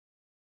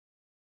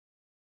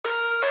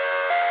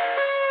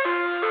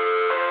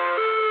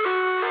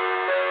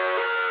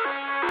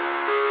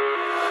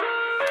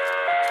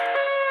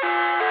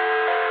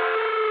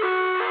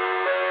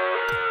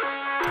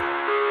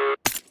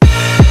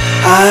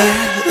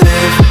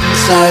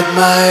inside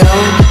my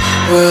own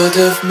world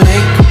of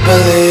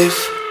make-believe.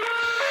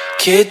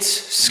 Kids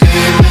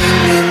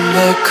screaming in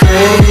their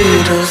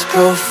cradles,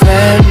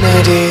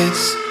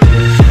 profanities.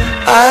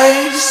 I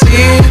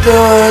see the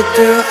world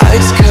through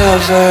ice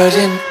covered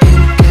in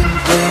ink and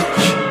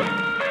bleach.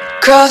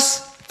 Cross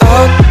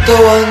out the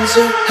ones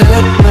who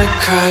heard my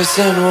cries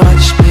and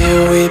watched me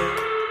weep.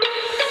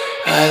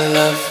 I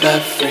love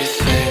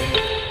everything.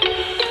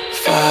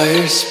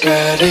 Fire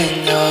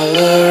spreading all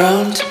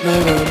around my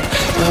room.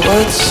 My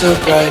world's so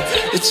bright,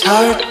 it's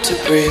hard to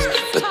breathe,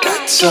 but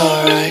that's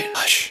alright.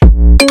 Hush.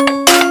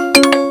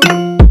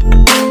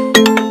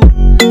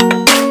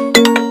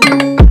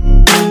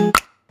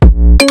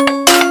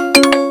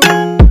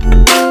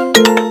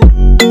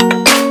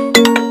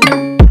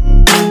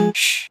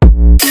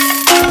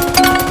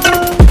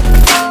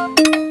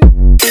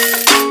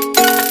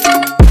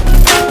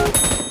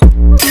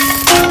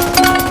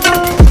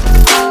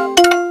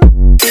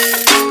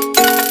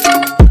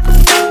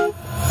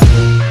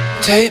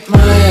 Take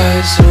my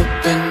eyes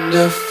open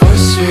to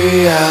force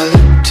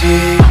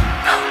reality.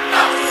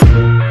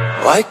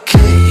 Why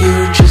can't you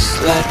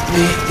just let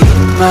me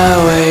eat my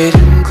weight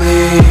in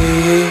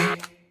glee?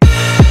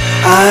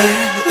 I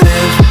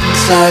live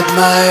inside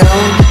my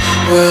own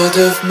world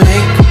of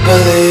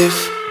make-believe.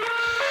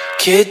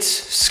 Kids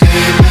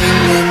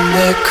screaming in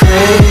their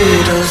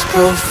cradles,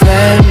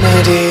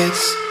 profanities.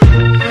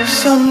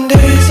 Some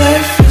days I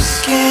feel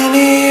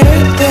skinnier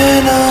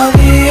than all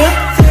the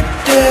other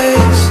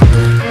days.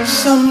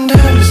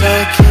 Sometimes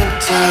I can't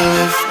tell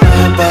if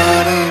my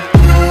body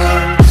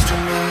belongs to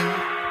me.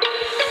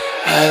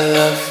 I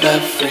love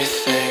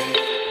everything.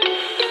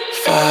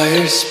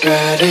 Fire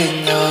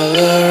spreading all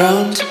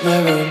around my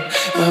room.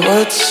 My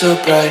world's so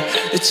bright,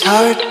 it's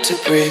hard to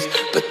breathe,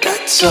 but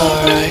that's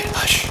alright.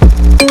 Hush.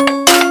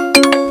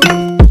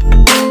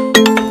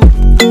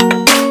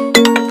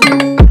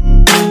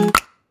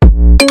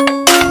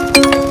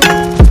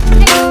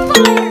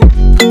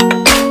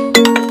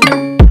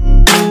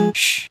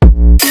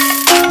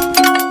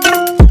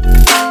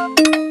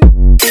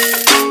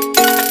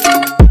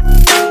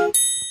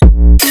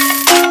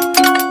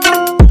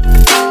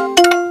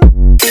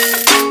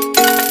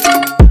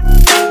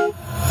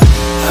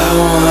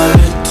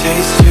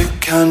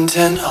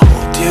 Content,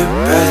 hold your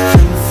breath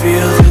and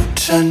feel the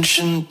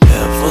tension.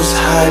 Devils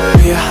hide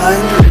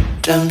behind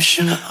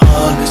redemption.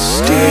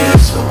 Honesty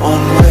is a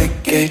one-way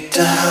gate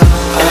to hell.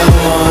 I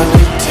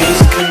wanna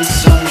taste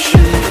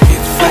consumption,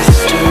 breathe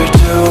faster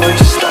to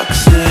waste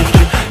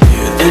oxygen.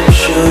 Hear the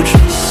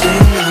children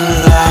sing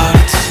aloud.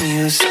 It's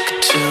music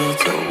till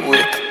the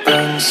wick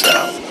burns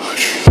out.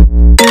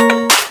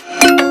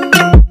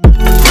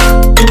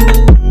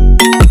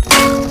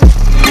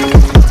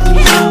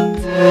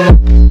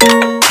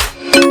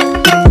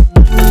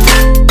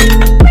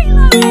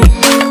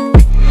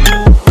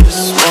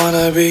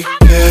 Be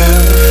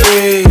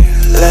carefree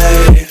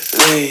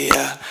lately,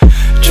 yeah.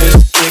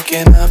 Just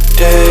picking up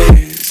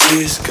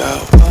daisies. Got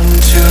one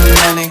too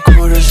many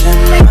quarters in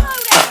my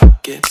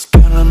pockets.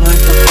 Counting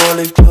like the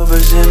 4-leaf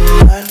clovers in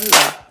my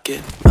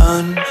locket.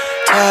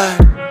 Untied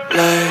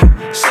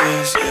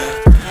laces, yeah.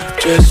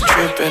 Just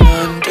tripping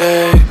on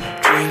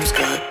daydreams.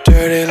 Got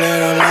dirty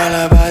little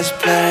lullabies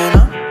playing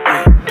on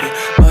repeat.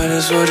 Might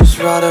as well just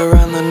ride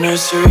around the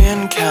nursery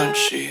and count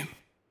sheep.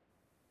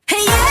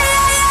 Hey, yeah,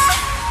 yeah, yeah.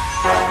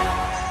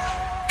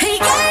 Hey,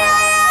 yeah,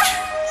 yeah, yeah.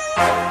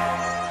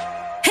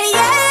 Hey,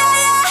 yeah, yeah,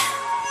 yeah.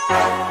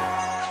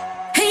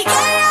 Hey,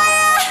 yeah, yeah,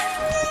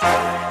 yeah.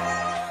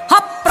 Ha,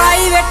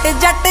 private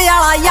jet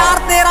वाला यार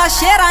तेरा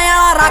शेरा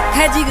यार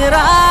रखे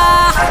जिगरा।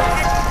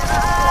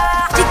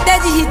 चिट्टे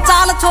जी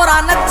चाल छोरा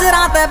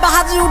नजरा ते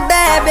बाजू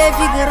डे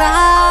बेफिकरा।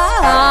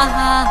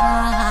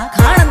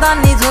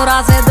 खानदानी छोरा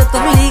से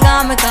तुमली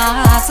गाम का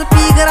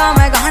स्पीकरा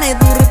में गाने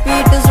दूर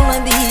पीट सुन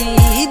दी।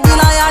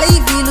 दिला याली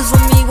फील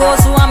सुमी गो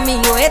स्वामी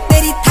ओए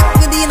तेरी थक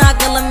दी ना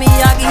कलमी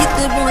आ गीत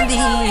बुन दी।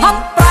 हम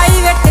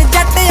प्राइवेट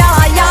जट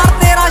वाला यार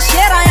तेरा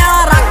शेरा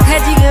यार रखे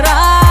जिगरा।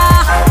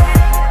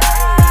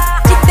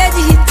 चिट्टे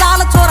जी चाल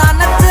छोरा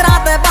नजरा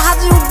ते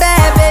बाजू डे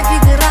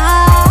बेफिकरा।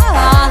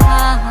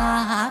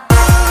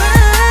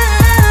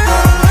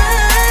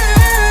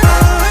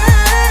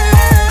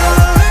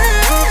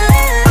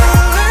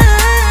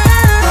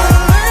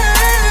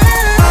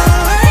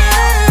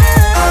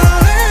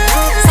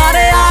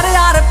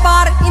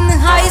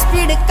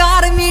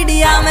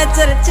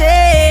 चर्चे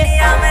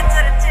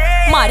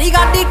मारी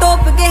गाड़ी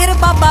टॉप गेर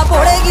बाबा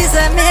बोलेगी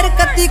से मेहर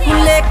कती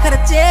खुले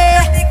खर्चे।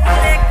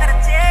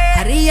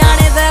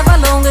 हरियाणे दे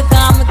बलोंग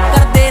काम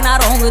कर देना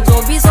रोंग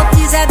जो भी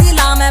सोची से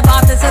दिला में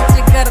बात सच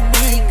कर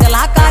दी।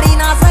 कलाकारी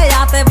ना से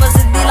आते बस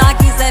दिला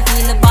की से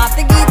फील बात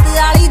गीत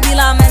आली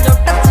दिला में जो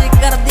टच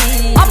कर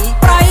दी। अब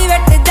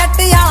प्राइवेट जट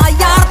याला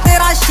यार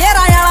तेरा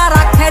शेरा याला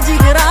रखे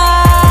जिगरा।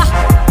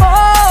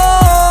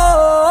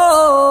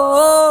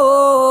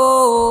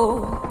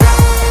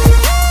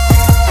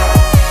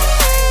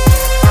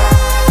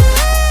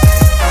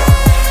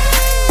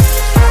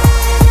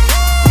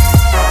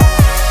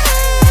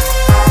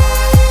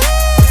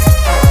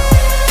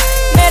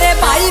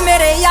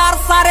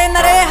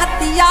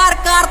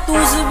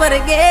 कारतूस भर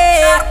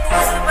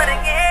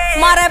गए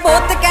मारे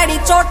बहुत कैडी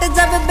चोट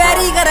जब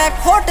बैरी करे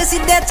खोट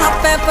सीधे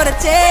छापे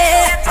परचे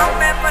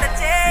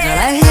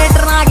जरा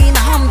हेटर नागी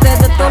नाम दे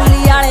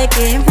टोली आले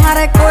के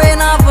मारे कोई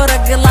ना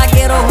फर्क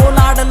लागे रहो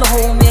लाड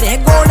लो मेरे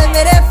गोड़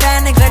मेरे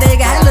फैन खड़े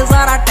गहल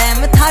सारा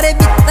टाइम थारे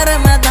भीतर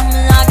में दम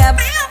आ गया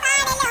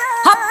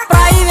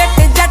प्राइवेट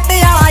जट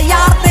आला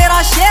यार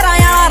तेरा शेरा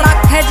यार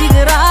रखे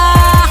जिगरा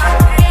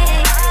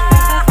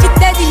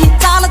चित्ते जी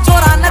चाल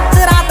छोरा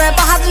नचरा ते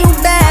बाजी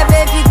उड़े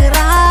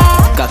बेफिकरा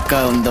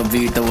काका on the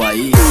beat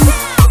Y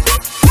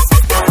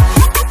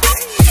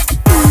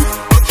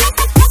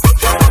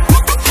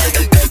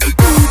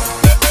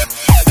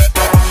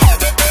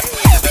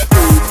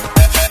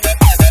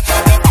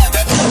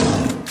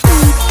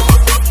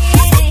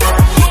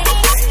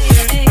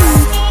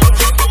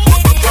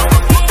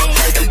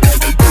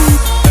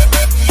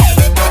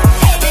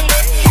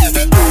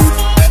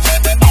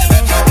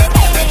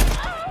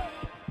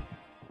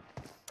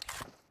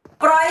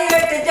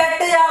private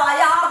जट आला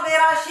यार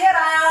तेरा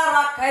शेरा यार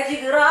रखे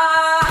जिगरा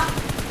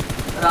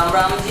राम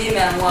राम जी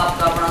मैं हूँ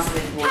आपका अपना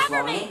Sumit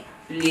Goswami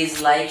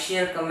please like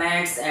share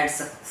comments and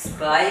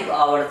subscribe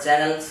our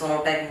channel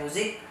Sonotek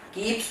music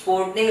keep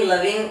supporting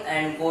loving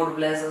and God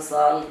bless us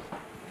all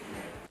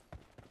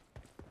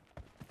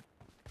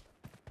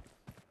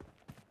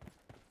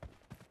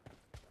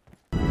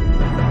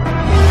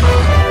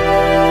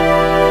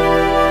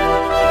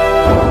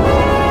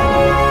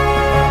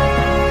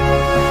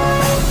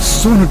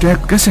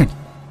Sonotek cassette.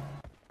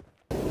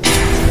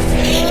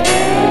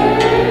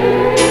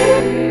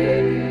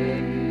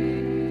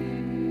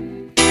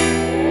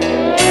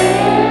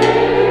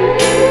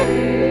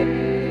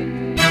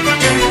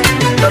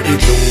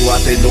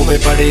 ਤੇ ਦੋਵੇਂ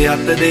ਬੜੇ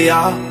ਹੱਥ ਦੇ ਆ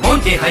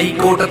ਪਹੁੰਚੇ ਹਾਈ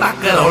ਕੋਰਟ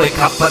ਤੱਕ ਰੌਲੇ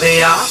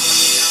ਖੱਪਦੇ ਆ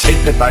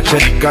ਇੱਕ ਤਾਂ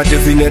ਸ਼ਰੀਕਾਂ ਚ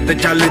ਸੀਨੇ ਤੇ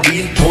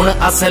ਚੱਲਦੀ ਹੁਣ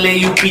ਅਸਲੇ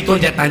ਯੂਪੀ ਤੋਂ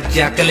ਜੱਟਾਂ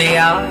ਚੱਕ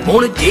ਲਿਆ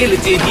ਹੁਣ ਜੇਲ੍ਹ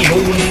 'ਚ ਹੀ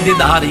ਹੋਊ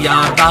ਨੀਂਦਦਾਰ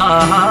ਯਾਦਾ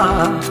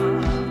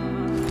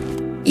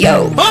ਯੋ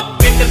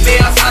ਪਿੰਡ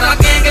ਪਿਆ ਸਾਰਾ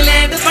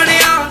ਗੈਂਗਲੈਂਡ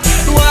ਬਣਿਆ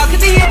ਤੂੰ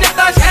ਆਖਦੀ ਏ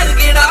ਜੱਟਾ ਸ਼ਹਿਰ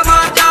ਕਿਹੜਾ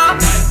ਮਾਰਦਾ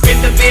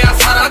ਪਿੰਡ ਪਿਆ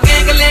ਸਾਰਾ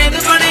ਗੈਂਗਲੈਂਡ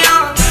ਬਣਿਆ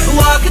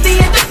ਤੂੰ ਆਖਦੀ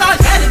ਏ ਜੱਟਾ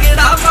ਸ਼ਹਿਰ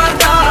ਕਿਹੜਾ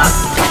ਮਾਰਦਾ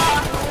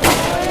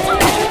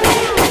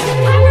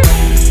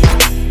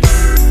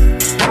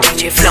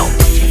flow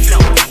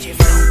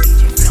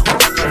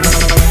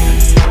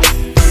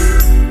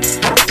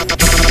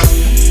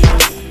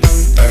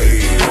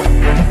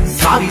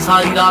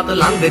ਸਾਰੀ ਰਾਤ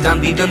ਲੰਘ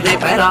ਜਾਂਦੀ ਜੰਦੇ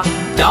ਪਹਿਰਾ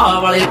ਚਾਹ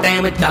ਵਾਲੇ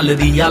ਟਾਈਮ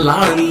ਚੱਲਦੀ ਆ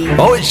ਲਾਣੀ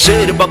ਓਏ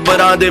ਸ਼ੇਰ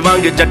ਬੱਬਰਾਂ ਦੇ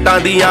ਵਾਂਗ ਜੱਟਾਂ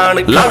ਦੀ ਆਣ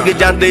ਲੰਘ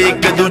ਜਾਂਦੇ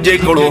ਇੱਕ ਦੂਜੇ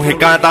ਕੋਲੋਂ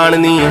ਹਿੱਕਾਂ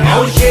ਤਾਣਨੀ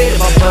ਓਏ ਸ਼ੇਰ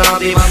ਬੱਬਰਾਂ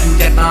ਦੇ ਵਾਂਗ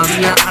ਜੱਟਾਂ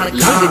ਦੀ ਆਣ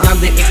ਲੰਘ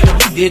ਜਾਂਦੇ ਇੱਕ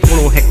ਦੂਜੇ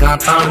ਕੋਲੋਂ ਹਿੱਕਾਂ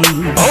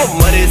ਤਾਣਨੀ ਓ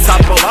ਮਰੇ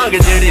ਸੱਪ ਵਾਂਗ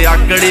ਜਿਹੜੇ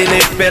ਆਕੜੇ ਨੇ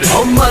ਫਿਰ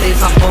ਓ ਮਰੇ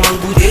ਸੱਪ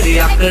ਵਾਂਗੂ ਜਿਹੜੇ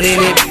ਆਕੜੇ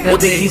ਨੇ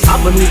ਉਹਦੇ ਹੀ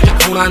ਸਭ ਨੂੰ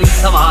ਚਖਾਉਣਾ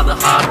ਨਹੀਂ ਸਵਾਦ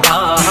ਹਾਰਦਾ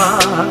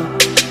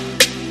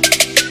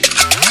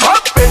ਓ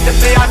ਪਿੰਡ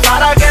ਤੇ ਆ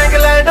ਸਾਰਾ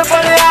ਗੈਂਗਲੈਂਡ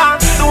ਬਣਿਆ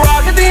ਤੂੰ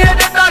ਆਖਦੀ ਏ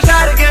ਜੱਟਾ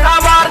ਸ਼ਹਿਰ ਕਿਹੜਾ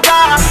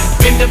ਮਾਰਦਾ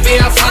ਪਿੰਡ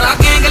ਪਿਆ ਸਾਰਾ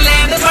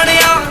ਗੈਂਗਲੈਂਡ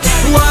ਬਣਿਆ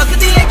ਤੂੰ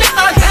ਆਖਦੀ ਏ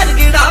ਜੱਟਾ ਸ਼ਹਿਰ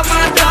ਕਿਹੜਾ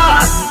ਮਾਰਦਾ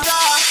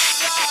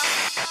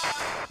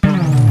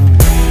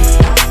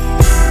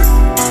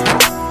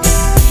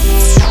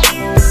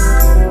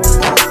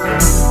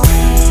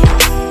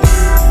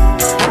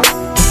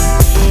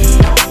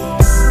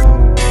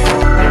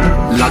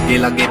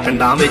ਲਾਗੇ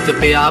ਪਿੰਡਾਂ ਵਿੱਚ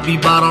ਪਿਆ ਵੀ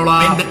ਬਾਰੌਲਾ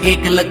ਪਿੰਡ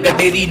ਇੱਕ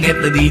ਲੱਗਦੇ ਦੀ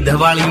ਨਿੱਤ ਦੀ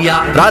ਦੀਵਾਲੀ ਆ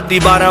ਰਾਤੀ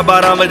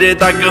 12 ਵਜੇ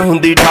ਤੱਕ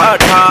ਹੁੰਦੀ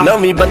ਠਾਠਾ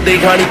ਨਵੀਂ ਬੰਦੇ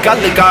ਖਾਣੀ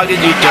ਕੱਲ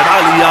ਕਾਗਜ਼ੀ ਚੜਾ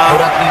ਲਿਆ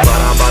ਰਾਤੀ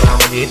 12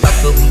 ਵਜੇ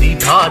ਤੱਕ ਹੁੰਦੀ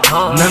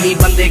ਠਾਠਾ ਨਵੀਂ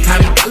ਬੰਦੇ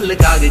ਖਾਣੀ ਕੱਲ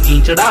ਕਾਗਜ਼ੀ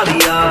ਚੜਾ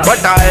ਲਿਆ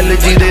ਬਟਾ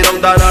ਐਲਜੀ ਦੇ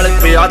ਰੌਂਦਾ ਨਾਲ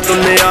ਪਿਆ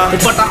ਤੁੰਨਿਆ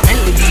ਬਟਾ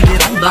ਐਲਜੀ ਦੇ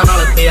ਰੌਂਦਾ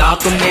ਨਾਲ ਪਿਆ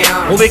ਤੁੰਨਿਆ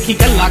ਉਹ ਵੇਖੀ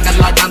ਕੱਲਾ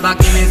ਜਾਂਦਾ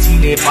ਕਿਵੇਂ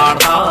ਸੀਨੇ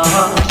ਪਾੜਦਾ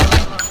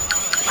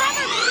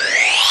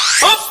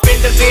ਉਹ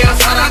ਪਿੰਡ ਤੇ ਆ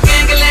ਸਾਰਾ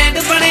ਗੈਂਗਲੈਂਡ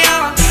ਬਣਿਆ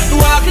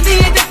ਤੂੰ ਆਖਦੀ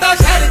ਏ ਜੱਟਾ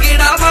ਸ਼ਹਿਰ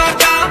ਕਿਹੜਾ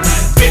ਮਾਰਦਾ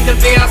ਪਿੰਡ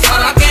ਤੇ ਆ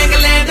ਸਾਰਾ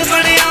ਗੈਂਗਲੈਂਡ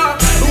ਬਣਿਆ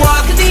ਤੂੰ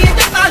ਆਖਦੀ ਏ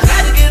ਜੱਟਾ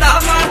ਸ਼ਹਿਰ ਕਿਹੜਾ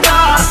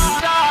ਮਾਰਦਾ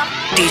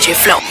DJ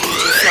Flow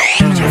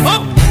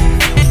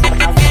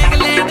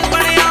ਗੈਂਗਲੈਂਡ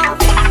ਬਣਿਆ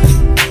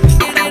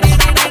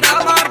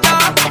ਕਿਹੜਾ ਮਾਰਦਾ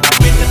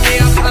ਪਿੰਡ ਤੇ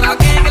ਆ ਸਾਰਾ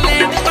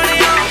ਗੈਂਗਲੈਂਡ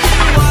ਬਣਿਆ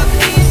ਤੂੰ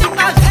ਆਖਦੀ ਏ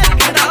ਜੱਟਾ ਸ਼ਹਿਰ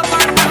ਕਿਹੜਾ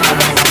ਮਾਰਦਾ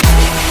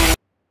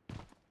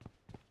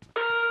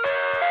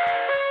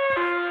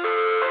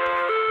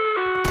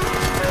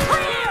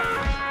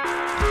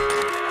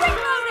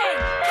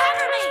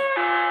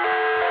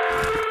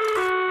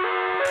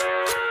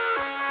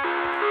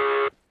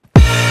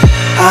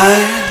I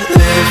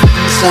live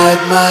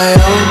inside my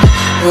own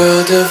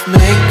world of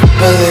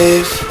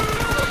make-believe.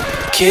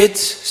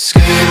 Kids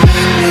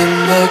screaming in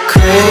the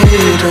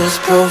cradles,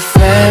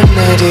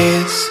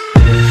 profanities.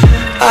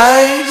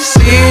 I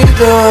see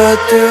the world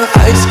through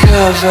ice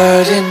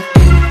covered in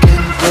ink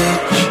and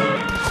bleach.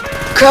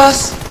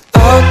 Cross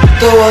out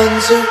the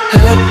ones who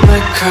heard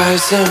my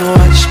cries and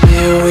watched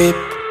me weep.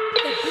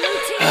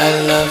 I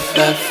love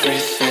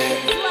everything.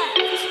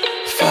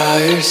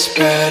 Fire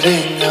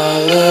spreading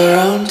all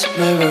around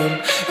my room.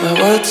 My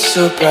world's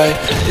so bright,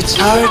 it's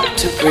hard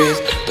to breathe,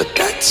 but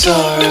that's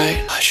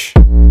alright. Hush.